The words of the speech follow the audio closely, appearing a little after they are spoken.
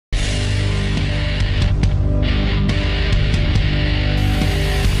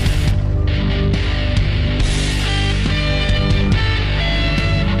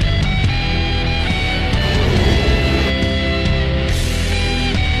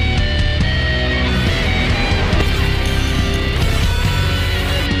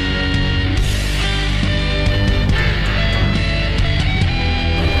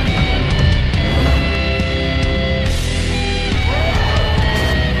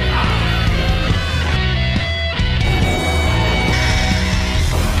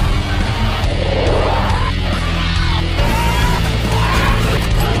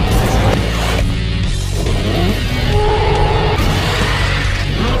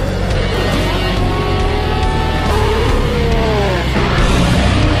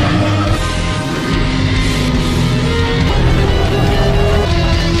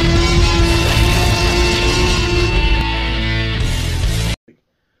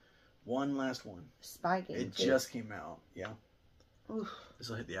One last one. Spy Game. It just came out. Yeah. Oof. This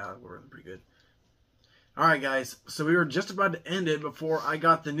will hit the algorithm pretty good. Alright guys, so we were just about to end it before I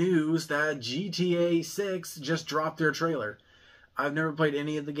got the news that GTA 6 just dropped their trailer. I've never played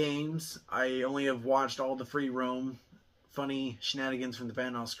any of the games. I only have watched all the free roam, funny shenanigans from the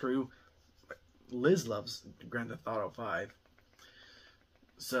Vanoss crew. Liz loves Grand Theft Auto 5.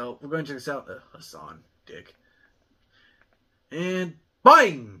 So, we're going to check this out. Hassan, dick. And,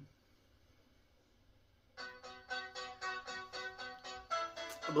 bang!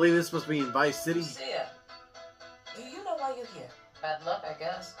 I believe this is supposed to be in Vice City. Sia, do you know why you're here? Bad luck, I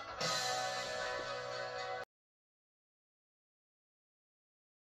guess.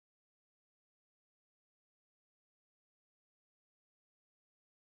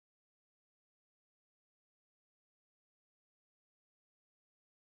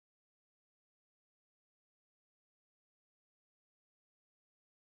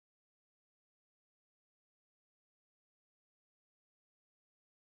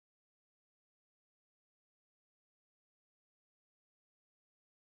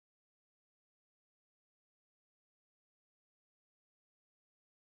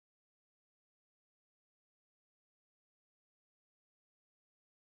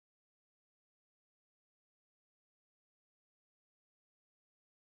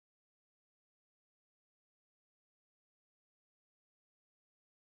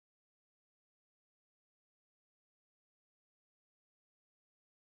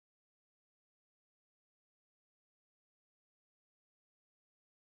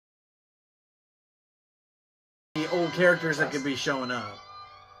 The old characters that could be showing up.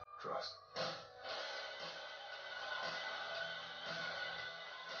 Trust.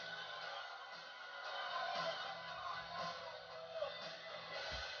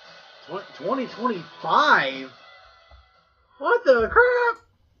 What, 2025? What the crap?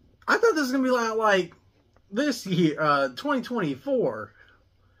 I thought this was gonna be like this year, 2024.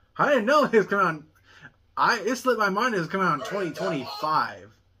 I didn't know it was coming on. It slipped my mind it was coming out in 2025.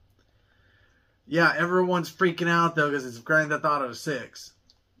 Yeah, everyone's freaking out though because it's Grand Theft Auto 6.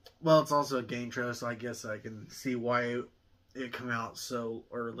 Well, it's also a game trailer, so I guess I can see why it came out so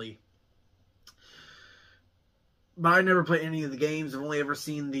early. But I never played any of the games. I've only ever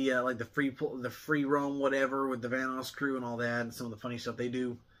seen the like the free roam whatever with the Vanoss crew and all that, and some of the funny stuff they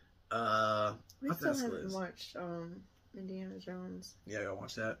do. We still haven't watched Indiana Jones. Yeah, I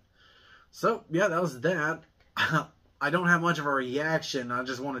watched that. So yeah, that was that. I don't have much of a reaction. I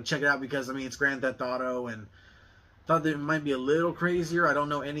just want to check it out because I mean it's Grand Theft Auto and thought that it might be a little crazier. I don't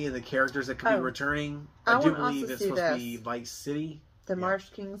know any of the characters that could be returning. I do believe it's supposed to be Vice City. The Marsh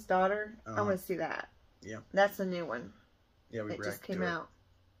King's daughter. I want to see that. Yeah. That's a new one. Yeah, we just came out.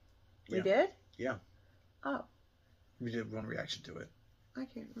 Yeah. We did? Yeah. Oh. We did one reaction to it. I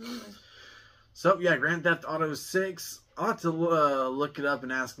can't remember. So, yeah, Grand Theft Auto 6. I'll have to look it up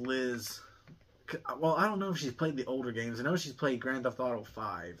and ask Liz. Well, I don't know if she's played the older games. I know she's played Grand Theft Auto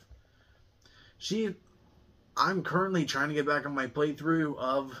 5. I'm currently trying to get back on my playthrough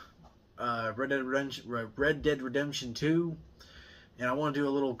of Red Dead Redemption 2. And I want to do a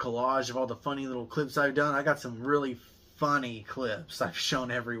little collage of all the funny little clips I've done. I got some really funny clips I've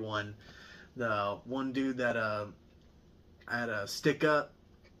shown everyone. The one dude that had a stick up.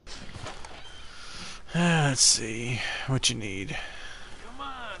 Let's see what you need. Come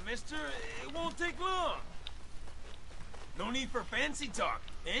on, mister. It won't take long. No need for fancy talk,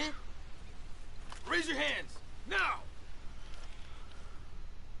 eh? Raise your hands, now!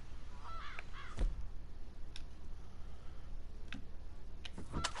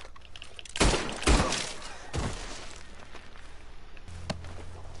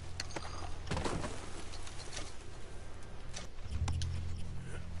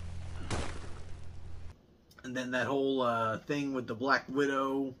 And then that whole thing with the Black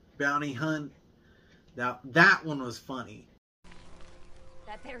Widow bounty hunt. That one was funny.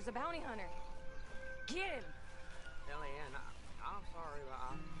 That there's a bounty hunter. Get him! Eliane, I'm sorry, but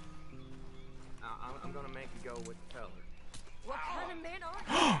I'm gonna make you go with the feller. What kind of man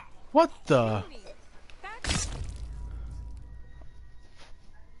are you? What the?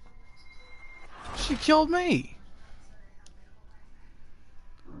 She killed me.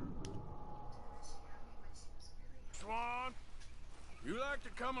 Swan, you like to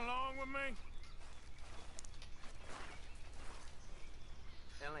come along with me?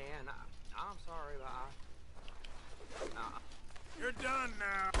 Eliane, I'm sorry, but You're done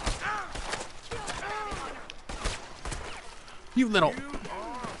now. You little. You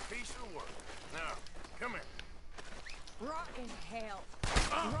are a piece of work. Now, come here. Rot in hell.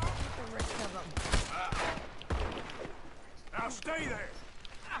 Rot with the rest of them. Now stay there.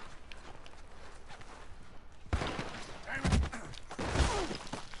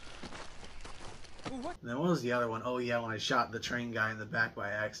 was the other one? Oh yeah, when I shot the train guy in the back by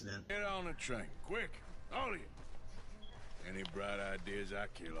accident. Get on the train, quick, all of you. Any bright ideas, I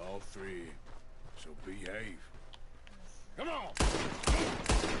kill all three. So behave. Come on.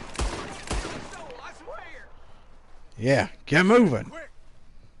 I swear. Yeah, get moving. Quick.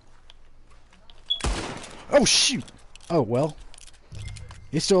 Oh, shoot. Oh, well.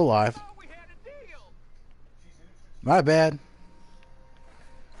 He's still alive. We had a deal. My bad.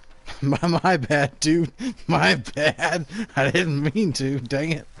 My bad, dude. My bad. I didn't mean to.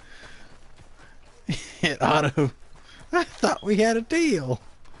 Dang it. Hit auto. I thought we had a deal.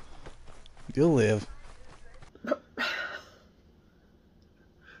 You'll live.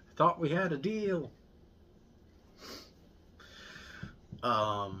 Thought we had a deal.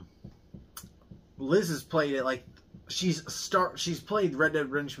 Liz has played it like she's played Red Dead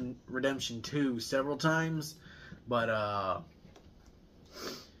Redemption 2 several times, but I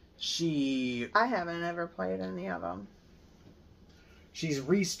haven't ever played any of them. she's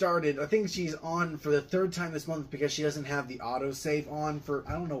restarted. I think she's on for the third time this month because she doesn't have the autosave on for,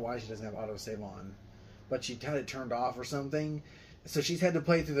 I don't know why she doesn't have autosave on, but she had it turned off or something. So she's had to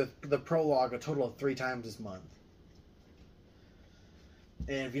play through the prologue a total of 3 times this month.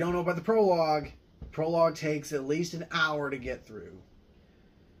 And if you don't know about the prologue takes at least an hour to get through.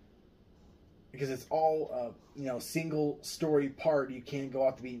 Because it's all, single story part. You can't go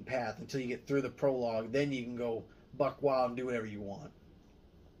off the beaten path until you get through the prologue. Then you can go buck wild and do whatever you want.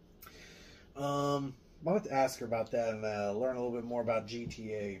 I'll have to ask her about that and learn a little bit more about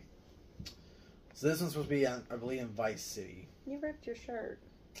GTA. So this one's supposed to be, I believe, in Vice City. You ripped your shirt.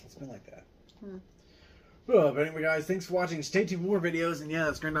 It's been like that. But anyway, guys, thanks for watching. Stay tuned for more videos. And yeah,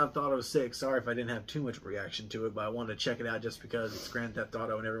 that's Grand Theft Auto 6. Sorry if I didn't have too much reaction to it, but I wanted to check it out just because it's Grand Theft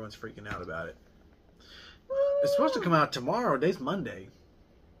Auto and everyone's freaking out about it. It's supposed to come out tomorrow. Today's Monday.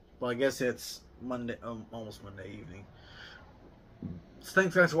 Well, I guess it's Monday, almost Monday evening. So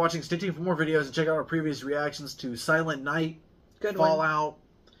thanks, guys, for watching. Stay tuned for more videos and check out our previous reactions to Silent Night, Fallout,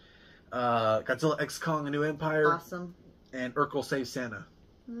 Godzilla X Kong: A New Empire, Awesome, and Urkel Saves Santa.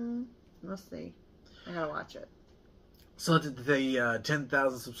 We'll see. I gotta watch it. So it's at the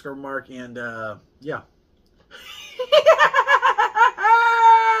 10,000 subscriber mark, and yeah.